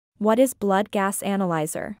What is blood gas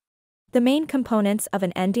analyzer? The main components of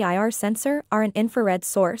an NDIR sensor are an infrared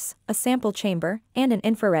source, a sample chamber, and an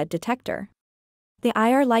infrared detector. The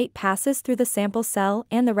IR light passes through the sample cell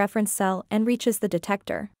and the reference cell and reaches the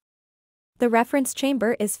detector. The reference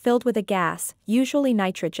chamber is filled with a gas, usually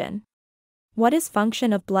nitrogen. What is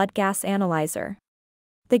function of blood gas analyzer?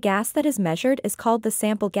 The gas that is measured is called the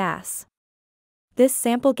sample gas. This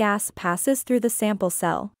sample gas passes through the sample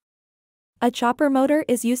cell. A chopper motor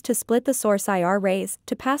is used to split the source IR rays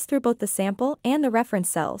to pass through both the sample and the reference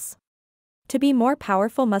cells. To be more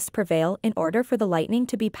powerful must prevail in order for the lightning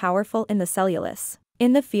to be powerful in the cellulose,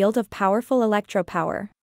 in the field of powerful electropower.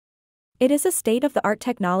 It is a state-of-the-art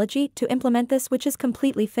technology to implement this which is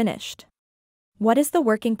completely finished. What is the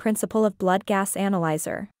working principle of blood gas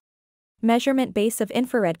analyzer? Measurement base of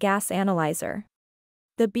infrared gas analyzer.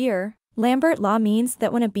 The Beer-Lambert law means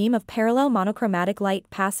that when a beam of parallel monochromatic light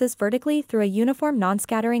passes vertically through a uniform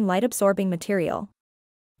non-scattering light-absorbing material,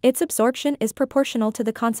 its absorption is proportional to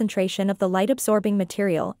the concentration of the light-absorbing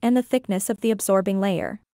material and the thickness of the absorbing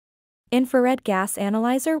layer. Infrared gas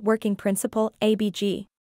analyzer working principle ABG.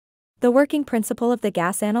 The working principle of the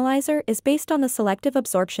gas analyzer is based on the selective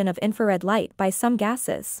absorption of infrared light by some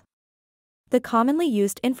gases. The commonly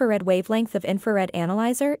used infrared wavelength of infrared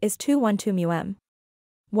analyzer is 212 μm.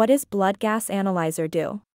 What is blood gas analyzer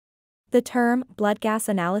do? The term blood gas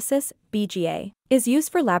analysis, BGA, is used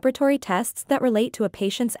for laboratory tests that relate to a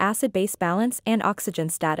patient's acid-base balance and oxygen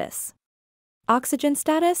status. Oxygen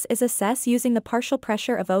status is assessed using the partial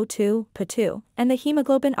pressure of O2, P2, and the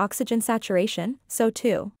hemoglobin oxygen saturation,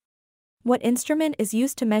 SO2. What instrument is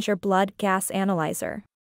used to measure blood gas analyzer?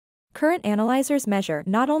 Current analyzers measure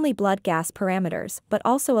not only blood gas parameters but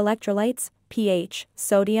also electrolytes, pH,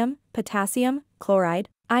 sodium, potassium, chloride,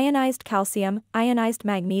 ionized calcium, ionized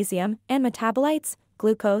magnesium, and metabolites,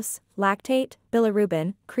 glucose, lactate,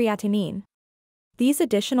 bilirubin, creatinine. These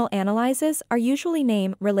additional analyses are usually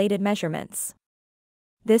name-related measurements.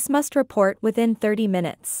 This must report within 30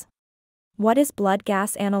 minutes. What is blood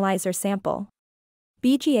gas analyzer sample?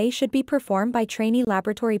 BGA should be performed by trainee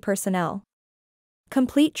laboratory personnel.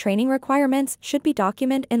 Complete training requirements should be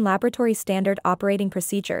documented in laboratory standard operating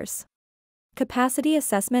procedures. Capacity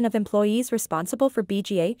assessment of employees responsible for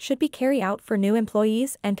BGA should be carried out for new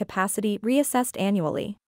employees and capacity reassessed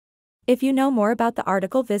annually. If you know more about the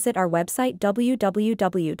article, visit our website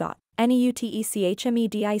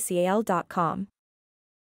www.neutechmedical.com.